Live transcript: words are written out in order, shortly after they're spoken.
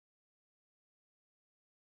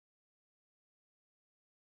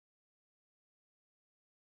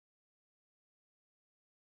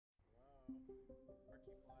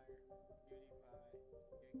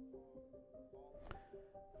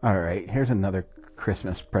Alright, here's another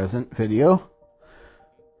Christmas present video.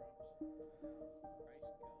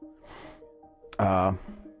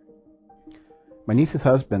 My niece's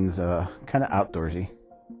husband's kind of outdoorsy.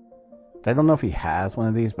 I don't know if he has one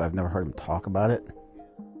of these, but I've never heard him talk about it.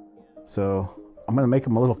 So I'm going to make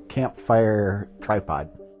him a little campfire tripod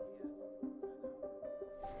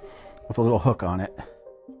with a little hook on it.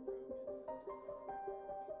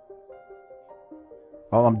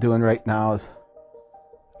 All I'm doing right now is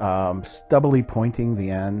stubbly pointing the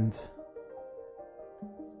ends.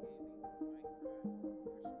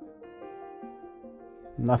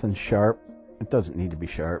 Nothing sharp. It doesn't need to be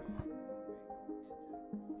sharp.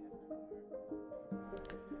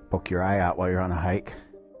 Poke your eye out while you're on a hike.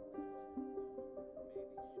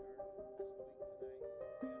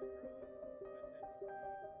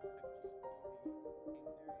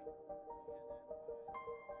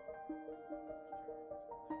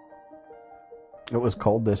 It was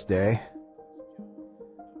cold this day.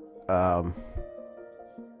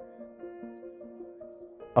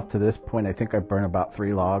 Up to this point, I think I burned about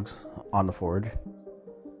 3 logs on the forge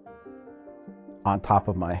on top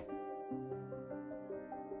of my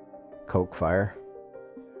coke fire.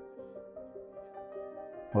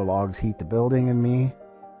 The logs heat the building and me.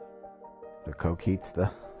 The coke heats the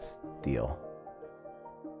steel.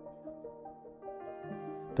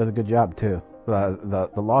 Does a good job too. The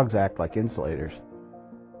logs act like insulators.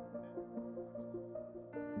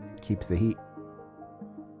 Keeps the heat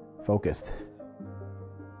focused.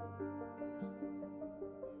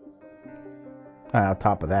 On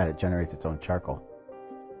top of that, it generates its own charcoal.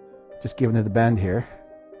 Just giving it a bend here.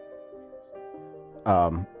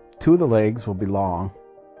 2 of the legs will be long,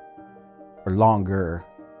 or longer,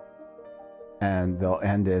 and they'll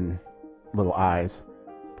end in little eyes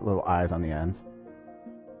on the ends.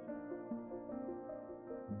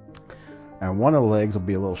 And one of the legs will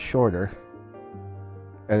be a little shorter,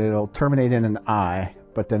 and it'll terminate in an eye,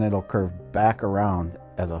 but then it'll curve back around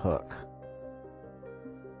as a hook.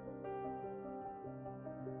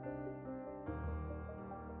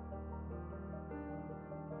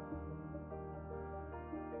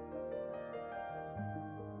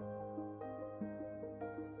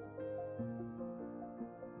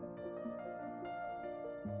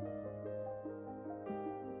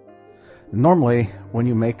 Normally, when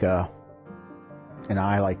you make an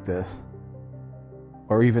eye like this,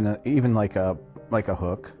 or even like a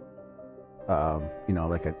hook, you know,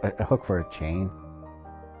 like a hook for a chain,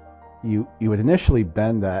 you would initially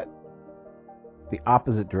bend that the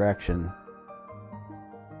opposite direction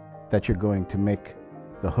that you're going to make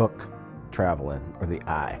the hook travel in, or the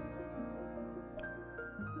eye.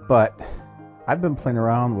 But I've been playing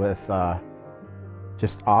around with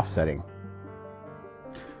just offsetting,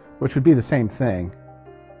 which would be the same thing,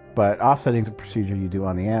 but offsetting is a procedure you do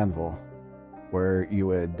on the anvil, where you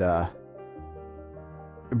would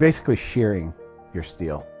basically shearing your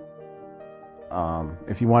steel.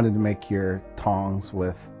 If you wanted to make your tongs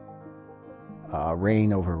with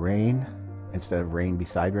rain over rain instead of rain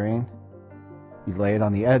beside rain, you'd lay it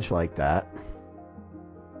on the edge like that.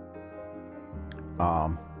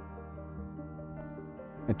 And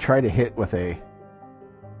try to hit with a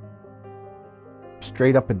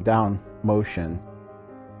straight up and down motion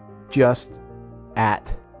just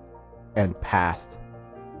at and past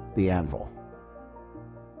the anvil.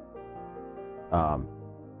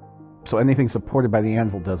 So anything supported by the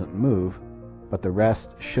anvil doesn't move, but the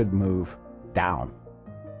rest should move down.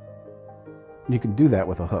 You can do that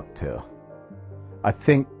with a hook too. I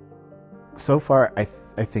think so far I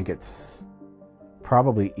think it's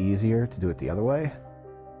probably easier to do it the other way,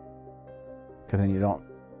 because then you don't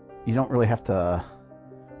really have to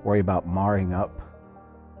worry about marring up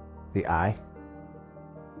the eye.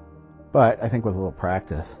 But I think with a little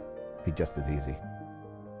practice, it'd be just as easy.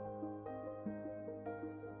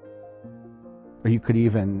 Or you could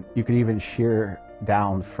even shear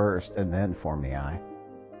down first and then form the eye.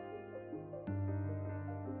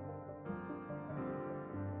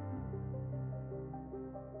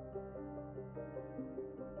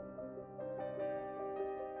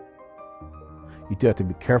 You do have to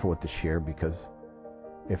be careful with the shear, because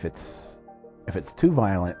if it's too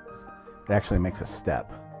violent, it actually makes a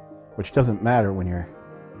step, which doesn't matter when you're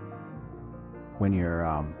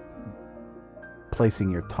placing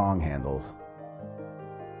your tong handles,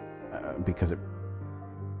 because it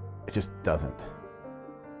just doesn't.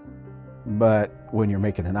 But when you're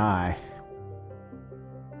making an eye,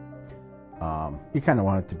 you kind of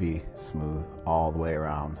want it to be smooth all the way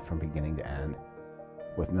around from beginning to end.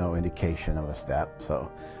 with no indication of a step.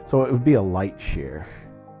 So it would be a light shear.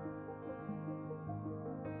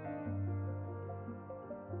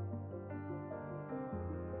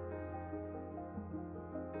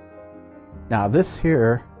 Now this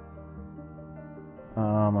here,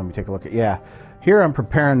 let me take a look at, yeah, here I'm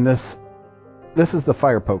preparing this. This is the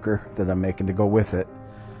fire poker that I'm making to go with it.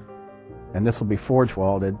 And this will be forge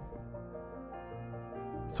welded.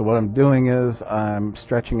 So what I'm doing is I'm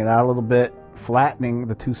stretching it out a little bit, flattening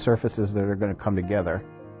the two surfaces that are going to come together.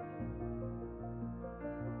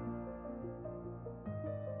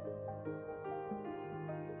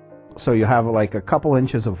 So you have like a couple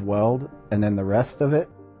inches of weld, and then the rest of it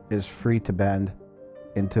is free to bend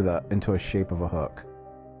into a shape of a hook.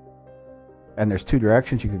 And there's two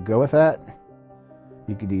directions you could go with that.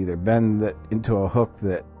 You could either bend it into a hook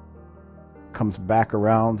that comes back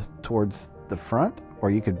around towards the front,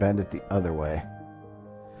 or you could bend it the other way.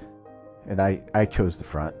 And I chose the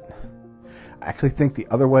front. I actually think the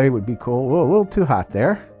other way would be cool. Whoa, a little too hot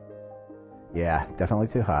there. Yeah, definitely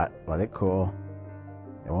too hot. Let it cool.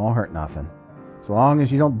 It won't hurt nothing. As long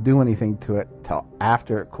as you don't do anything to it till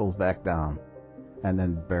after it cools back down, and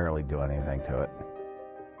then barely do anything to it.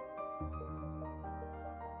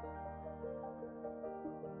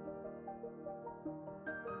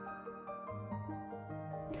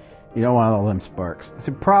 You don't want all them sparks.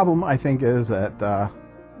 The problem, I think, is that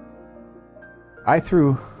I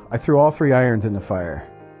threw all 3 irons in the fire,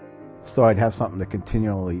 so I'd have something to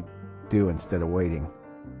continually do instead of waiting.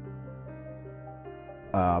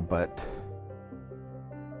 But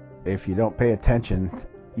if you don't pay attention,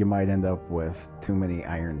 you might end up with too many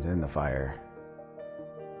irons in the fire.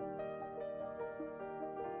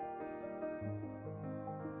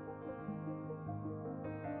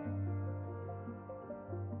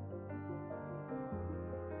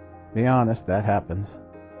 Be honest, that happens.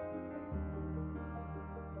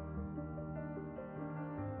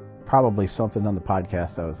 Probably something on the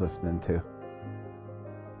podcast I was listening to.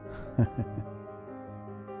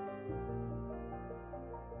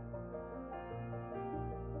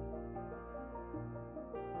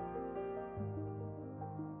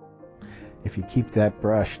 If you keep that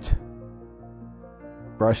brushed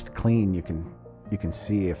clean, you can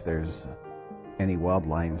see if there's any weld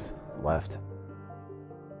lines left.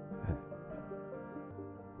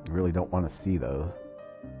 You really don't want to see those.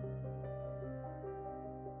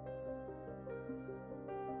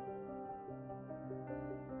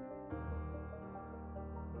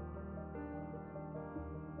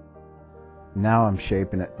 Now I'm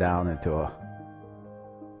shaping it down into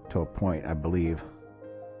a point, I believe.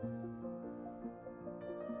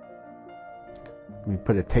 You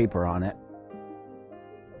put a taper on it,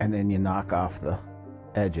 and then you knock off the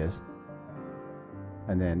edges,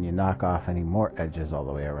 and then you knock off any more edges all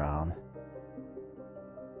the way around,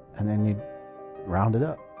 and then you round it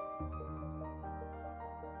up.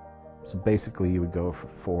 So basically you would go from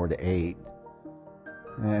 4 to 8,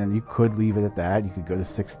 and you could leave it at that. You could go to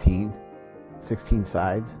 16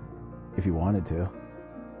 sides if you wanted to,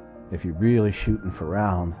 if you're really shooting for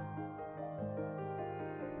round.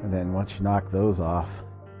 And then once you knock those off,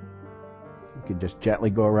 you can just gently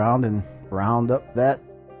go around and round up that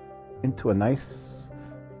into a nice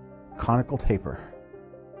conical taper.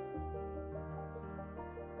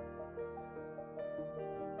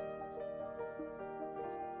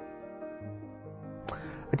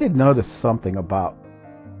 I did notice something about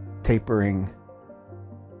tapering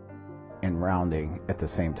and rounding at the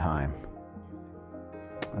same time.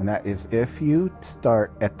 And that is, if you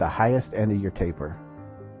start at the highest end of your taper.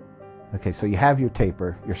 Okay, so you have your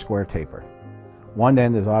taper, your square taper. One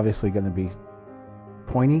end is obviously going to be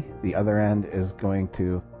pointy. The other end is going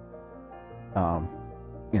to,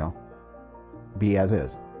 be as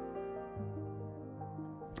is.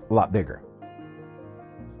 A lot bigger.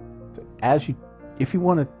 So if you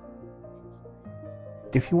want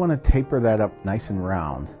to taper that up nice and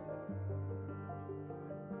round,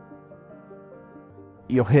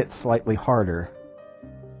 you'll hit slightly harder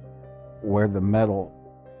where the metal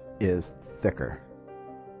is thicker,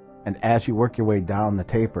 and as you work your way down the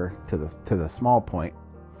taper to the small point,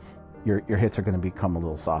 your hits are going to become a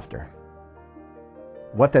little softer.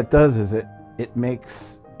 What that does is it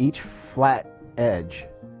makes each flat edge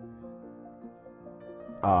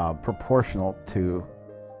proportional to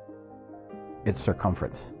its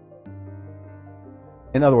circumference.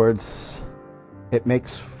 In other words, it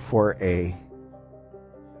makes for a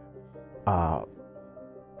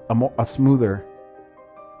smoother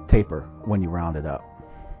taper when you round it up.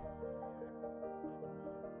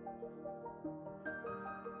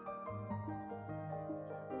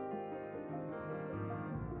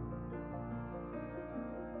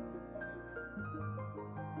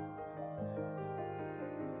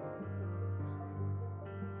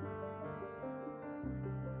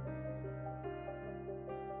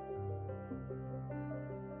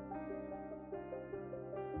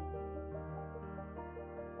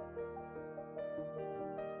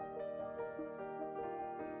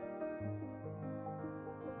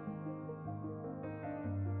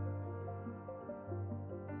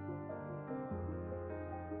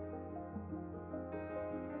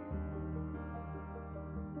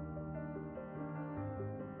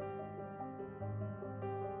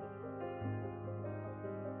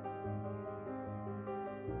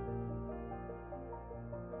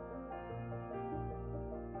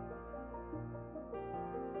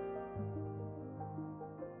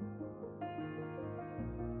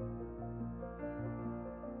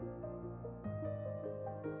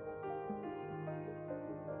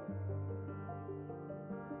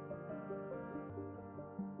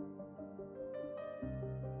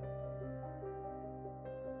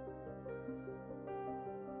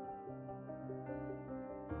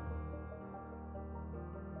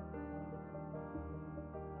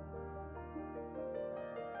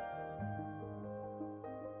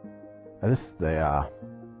 This is the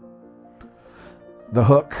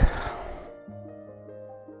hook.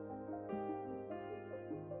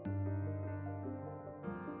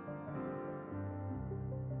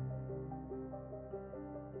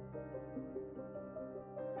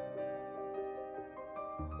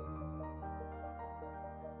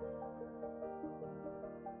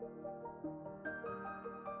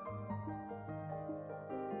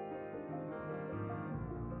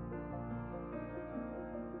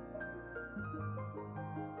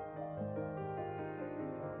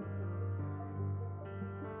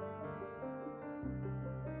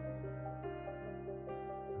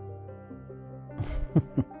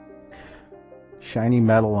 Shiny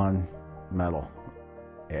metal on metal.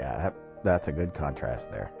 Yeah, that's a good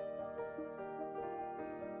contrast there.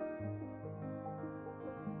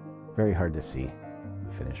 Very hard to see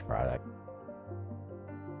the finished product.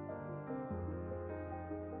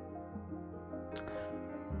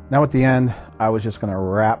 Now at the end, I was just going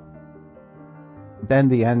to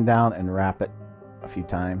bend the end down and wrap it a few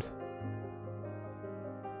times.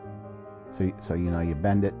 So you know, you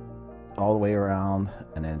bend it all the way around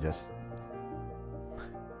and then just...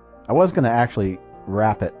 I was going to actually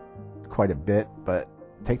wrap it quite a bit, but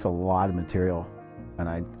it takes a lot of material, and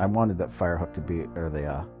I wanted that fire hook to be, or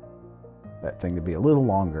that thing to be a little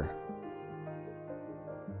longer.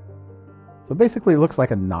 So basically it looks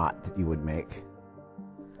like a knot that you would make.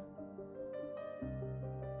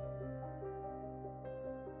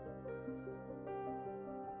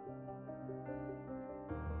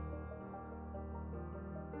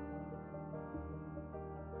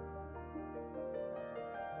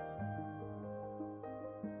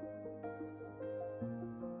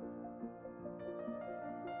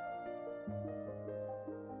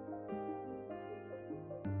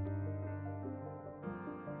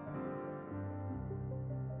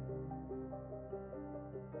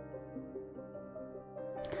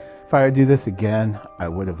 If I would do this again, I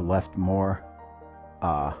would have left more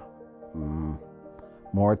at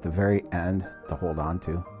the very end to hold on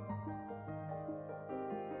to.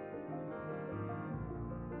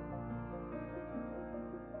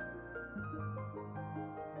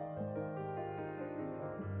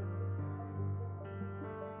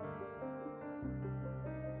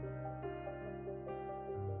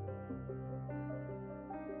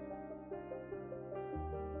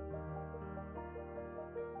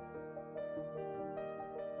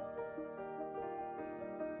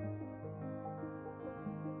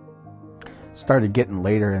 Started getting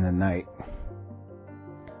later in the night,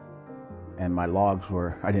 and my logs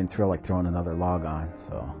I didn't feel like throwing another log on,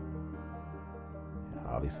 so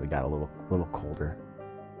obviously got a little colder.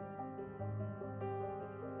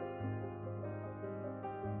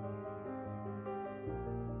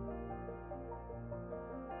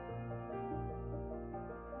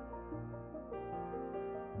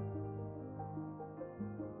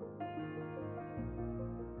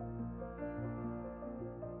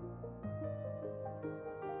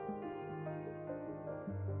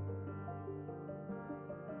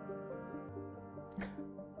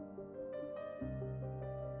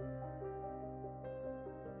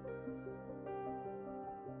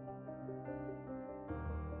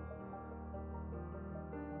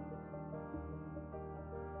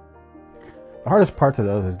 The hardest part to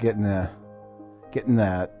those is getting that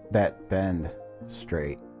bend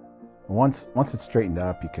straight. Once it's straightened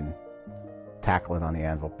up, you can tackle it on the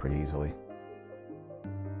anvil pretty easily.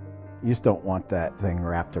 You just don't want that thing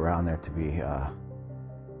wrapped around there to be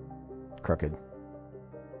crooked.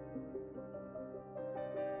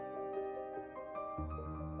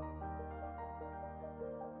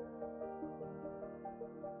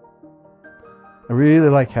 I really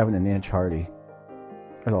like having an inch hardy.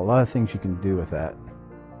 There's a lot of things you can do with that,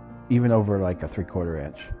 even over like a 3/4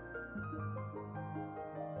 inch.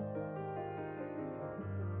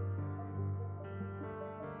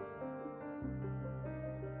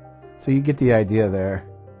 So you get the idea there.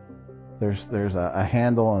 There's a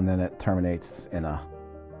handle, and then it terminates in a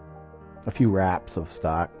few wraps of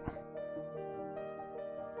stock.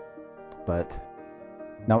 But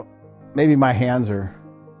now maybe my hands are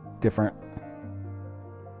different.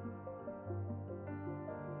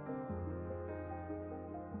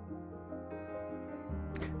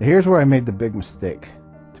 Here's where I made the big mistake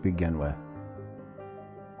to begin with.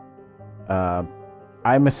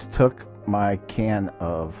 I mistook my can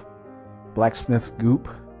of blacksmith's goop,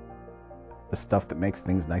 the stuff that makes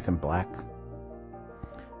things nice and black,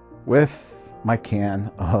 with my can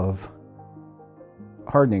of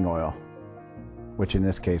hardening oil, which in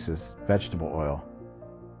this case is vegetable oil.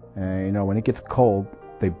 And you know, when it gets cold,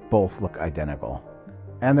 they both look identical,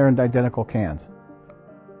 and they're in identical cans.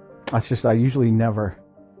 That's just, I usually never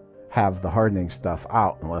have the hardening stuff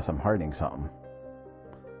out unless I'm hardening something.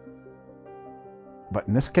 But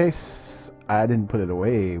in this case, I didn't put it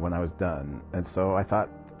away when I was done, and so I thought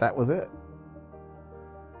that was it.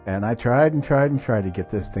 And I tried and tried and tried to get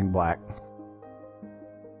this thing black,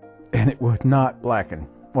 and it would not blacken.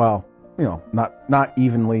 Well, you know, not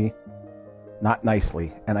evenly, not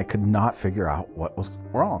nicely, and I could not figure out what was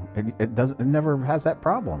wrong. It never has that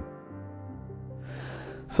problem.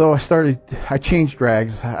 So I changed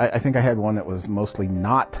rags. I think I had one that was mostly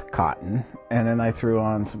not cotton, and then I threw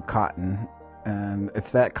on some cotton, and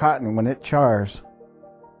it's that cotton, when it chars,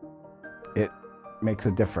 it makes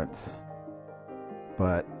a difference.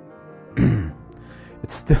 But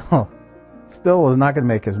it's still is not going to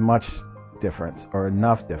make as much difference, or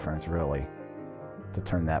enough difference really, to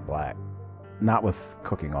turn that black. Not with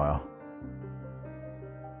cooking oil.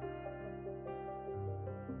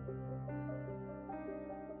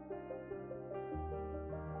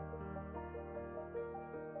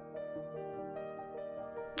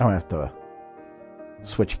 I'm gonna have to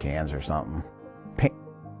switch cans or something.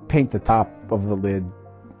 Paint the top of the lid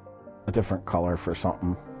a different color for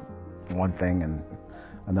something, one thing, and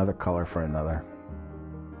another color for another.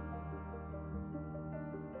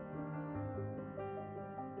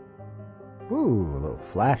 Ooh, a little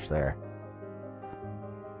flash there.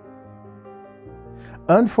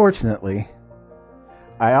 Unfortunately,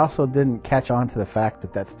 I also didn't catch on to the fact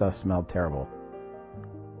that stuff smelled terrible.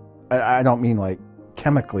 I don't mean like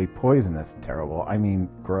chemically poisonous terrible. I mean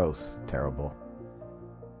gross terrible.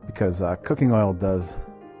 Because cooking oil does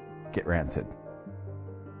get rancid.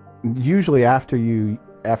 Usually after you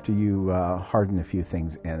harden a few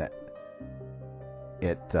things in it,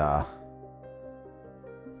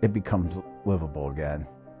 it becomes livable again.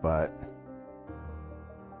 But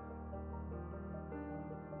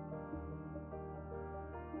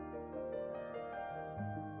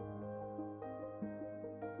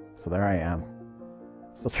so there I am,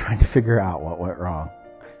 still trying to figure out what went wrong.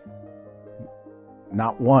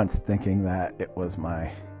 Not once thinking that it was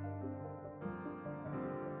my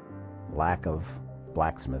lack of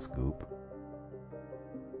blacksmith goop.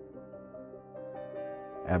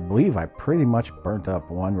 I believe I pretty much burnt up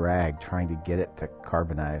one rag trying to get it to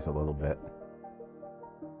carbonize a little bit.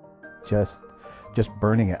 Just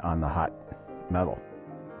burning it on the hot metal.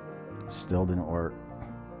 Still didn't work.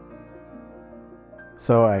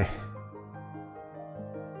 So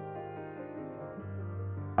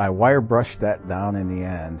I wire brushed that down in the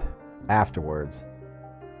end afterwards.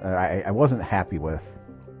 I wasn't happy with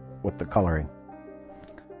the coloring.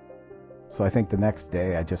 So I think the next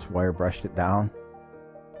day I just wire brushed it down,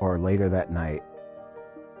 or later that night.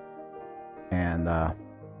 And I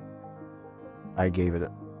gave it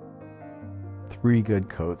 3 good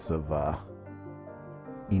coats of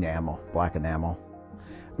enamel, black enamel.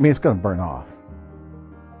 I mean, it's going to burn off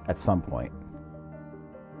at some point,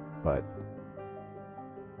 but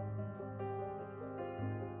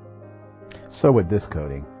so would this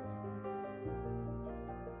coating.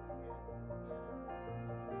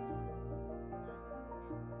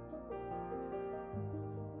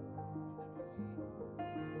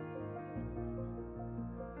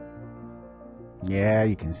 Yeah,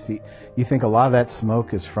 you can see, you think a lot of that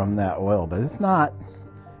smoke is from that oil, but it's not.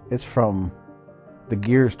 It's from the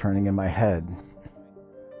gears turning in my head,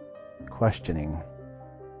 questioning,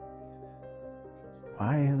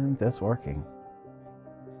 why isn't this working?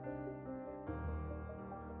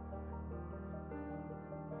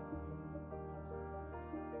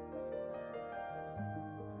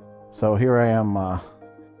 So here I am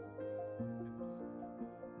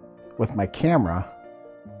with my camera,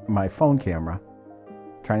 my phone camera,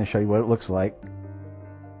 trying to show you what it looks like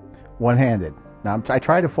one-handed. Now I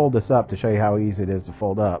try to fold this up to show you how easy it is to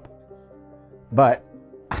fold up, but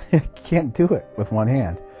I can't do it with one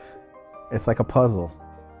hand. It's like a puzzle.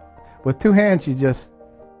 With 2 hands, you just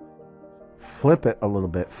flip it a little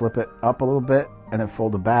bit, flip it up a little bit, and then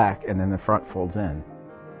fold it back, and then the front folds in.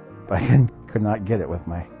 But I could not get it with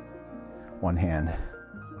my one hand.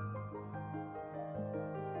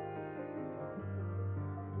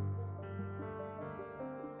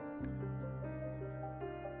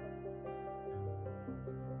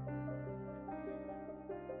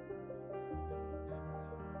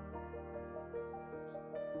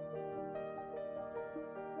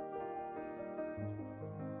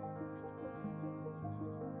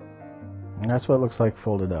 And that's what it looks like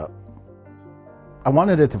folded up. I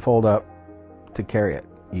wanted it to fold up to carry it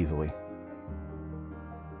easily.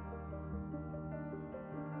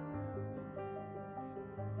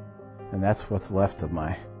 And that's what's left of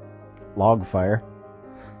my log fire.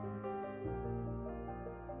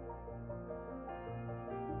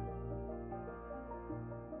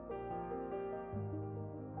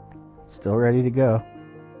 Still ready to go.